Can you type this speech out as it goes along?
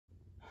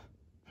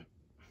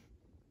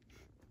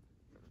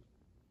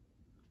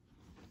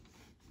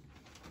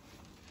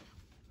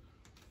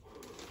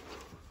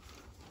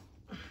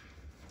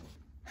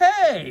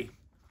Hey,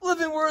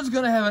 Living Word's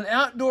gonna have an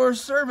outdoor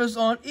service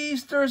on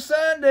Easter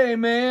Sunday,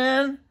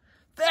 man.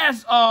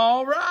 That's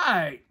all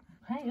right.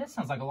 Hey, that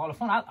sounds like a lot of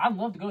fun. I'd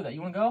love to go to that.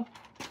 You want to go?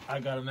 I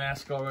got a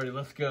mask already.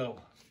 Let's go.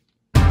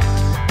 Yeah!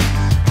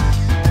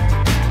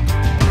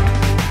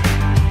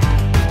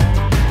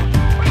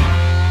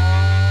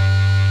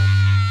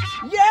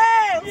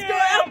 Let's go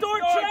outdoor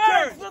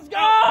church! Let's go!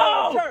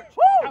 Outdoor church!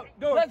 Woo!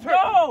 Outdoor Let's church.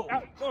 Go!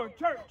 Outdoor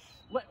church!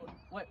 Wait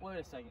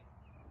a second.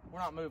 We're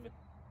not moving.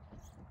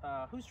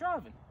 Who's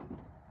driving?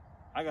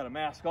 I got a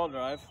mask. I'll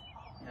drive.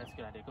 Yeah, that's a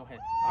good idea. Go ahead.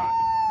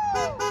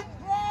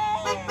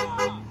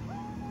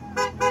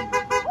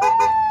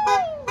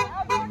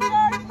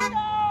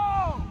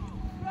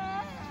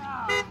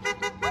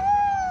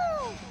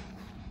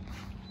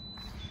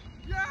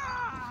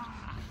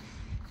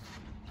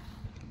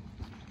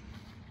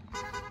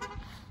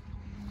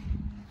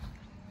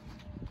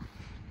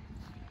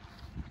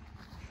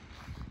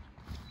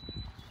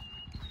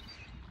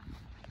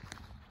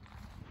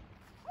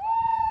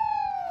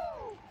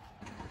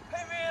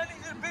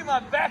 My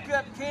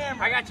backup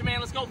camera. I got you, man.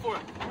 Let's go for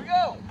it. Here we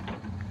go.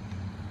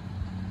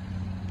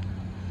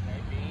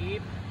 Okay,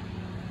 beep.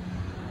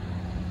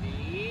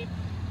 Beep.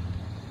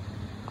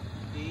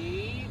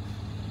 Beep.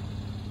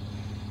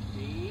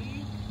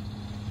 Beep.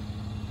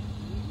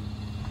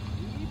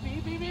 Beep,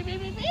 beep, beep,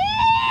 beep, beep,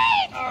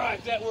 beep. All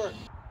right, that worked.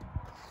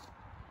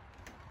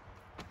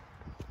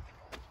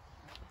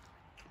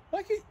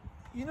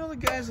 You know the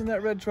guys in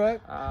that red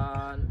truck?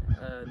 No,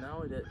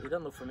 it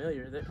doesn't look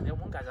familiar. That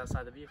one guy's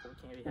outside the vehicle. We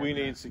can't be. We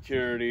need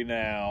security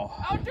now.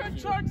 Outdoor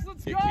church,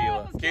 let's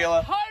go!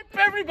 Keela. Hype,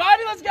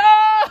 everybody, let's go!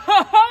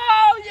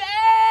 Oh,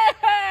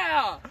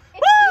 yeah!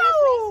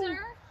 Excuse me,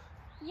 sir.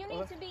 You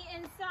need to be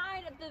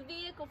inside of the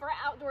vehicle for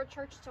outdoor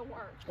church to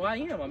work. Well, I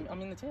am.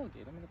 I'm in the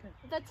tailgate. I'm in the back.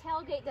 The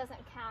tailgate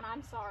doesn't count.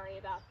 I'm sorry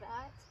about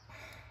that.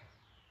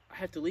 I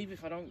have to leave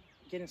if I don't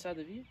get inside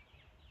the vehicle?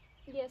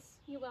 Yes,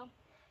 you will.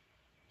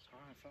 All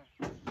right,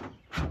 fine.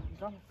 I'm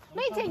coming.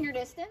 Maintain your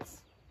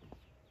distance.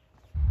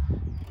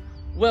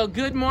 Well,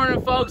 good morning,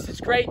 folks. It's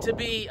great to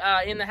be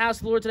in the house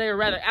of the Lord today, or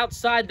rather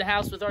outside the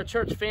house with our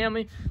church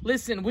family.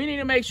 Listen, we need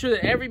to make sure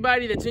that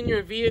everybody that's in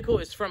your vehicle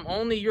is from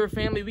only your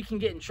family. We can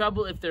get in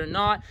trouble if they're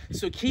not.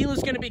 So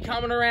Keela's going to be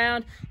coming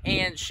around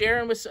and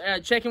sharing with,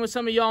 checking with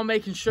some of y'all,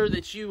 making sure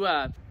that you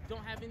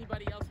don't have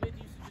anybody else with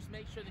you. So just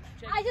make sure that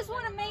you check. I just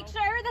want to make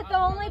sure that the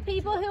only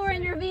people who are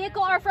in your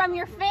vehicle are from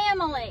your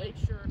family. Make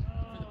sure for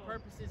the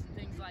purposes and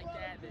things like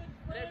that, that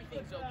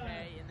everything's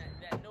okay and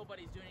that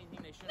nobody's doing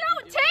anything they shouldn't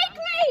Don't be doing. take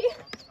me!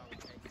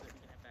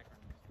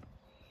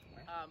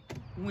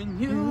 When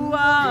you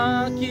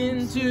walk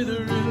into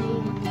the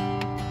room,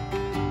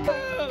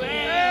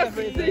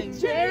 everything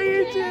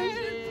changes.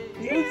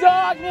 The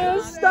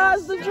darkness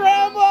starts to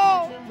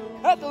tremble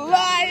at the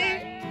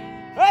light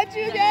that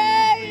you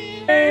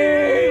gave.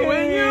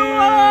 When you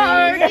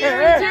walk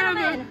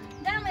Gentlemen,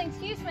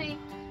 excuse me.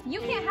 You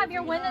can't have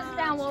your windows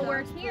down while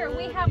we're here.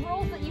 We have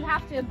rules that you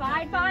have to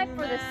abide by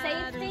for the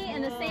safety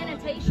and the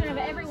sanitation of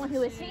everyone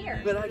who is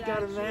here. But I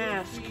got a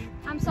mask.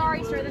 I'm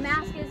sorry, sir, the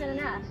mask isn't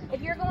enough.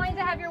 If you're going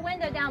to have your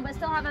window down but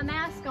still have a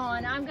mask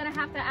on, I'm going to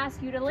have to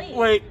ask you to leave.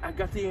 Wait, I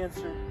got the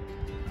answer.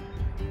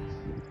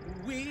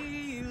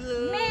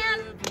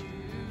 Man!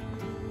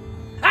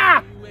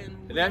 Ah!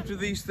 And after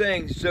these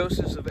things,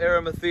 Joseph of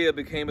Arimathea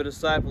became a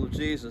disciple of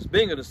Jesus,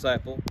 being a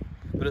disciple,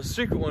 but a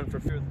secret one for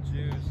fear of the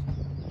Jews.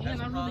 Man,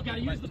 I really got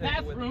to use the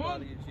bathroom.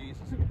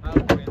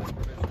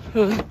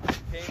 Came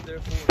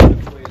therefore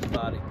and took away his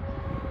body.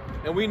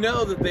 And we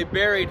know that they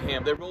buried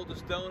him. They rolled a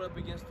stone up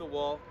against the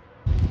wall,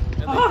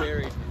 and they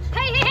buried him.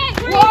 Hey,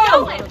 where are you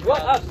going?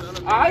 What?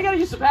 I got to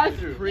use the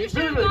bathroom. You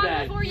should have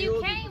gone before you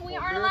came. We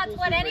aren't allowed to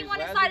let anyone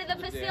inside of the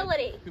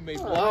facility.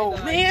 Oh,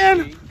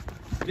 man!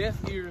 Deaf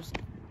ears.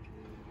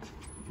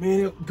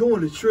 Man,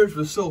 going to church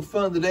was so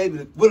fun today,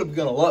 but it would have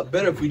gone a lot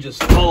better if we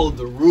just followed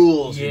the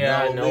rules.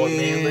 Yeah, I know it,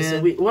 man.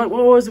 Listen, what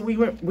was it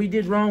we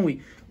did wrong?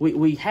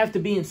 We have to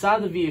be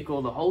inside the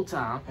vehicle the whole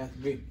time.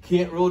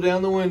 Can't roll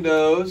down the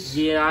windows.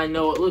 Yeah, I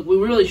know it. Look, we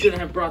really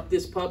shouldn't have brought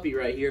this puppy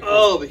right here.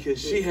 Oh, because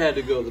she had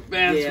to go to the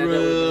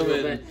bathroom.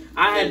 Yeah,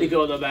 I had to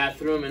go to the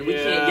bathroom, and we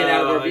can't get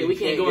out of our vehicle. We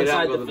can't go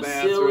inside the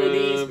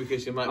facilities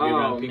because you might be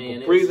around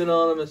people breathing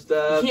on them and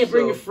stuff. You can't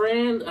bring a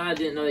friend. I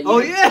didn't know that. Oh,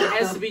 yeah. It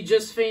has to be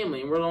just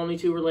family, and we're the only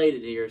two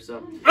related here.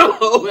 So,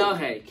 well,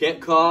 hey. Can't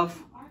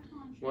cough.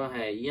 Well,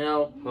 hey, you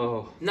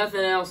know,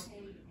 nothing else.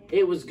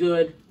 It was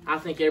good. I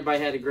think everybody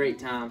had a great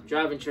time.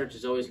 Driving church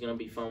is always going to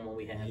be fun when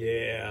we have it.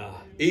 Yeah.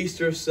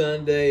 Easter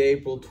Sunday,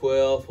 April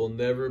 12th will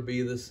never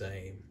be the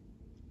same.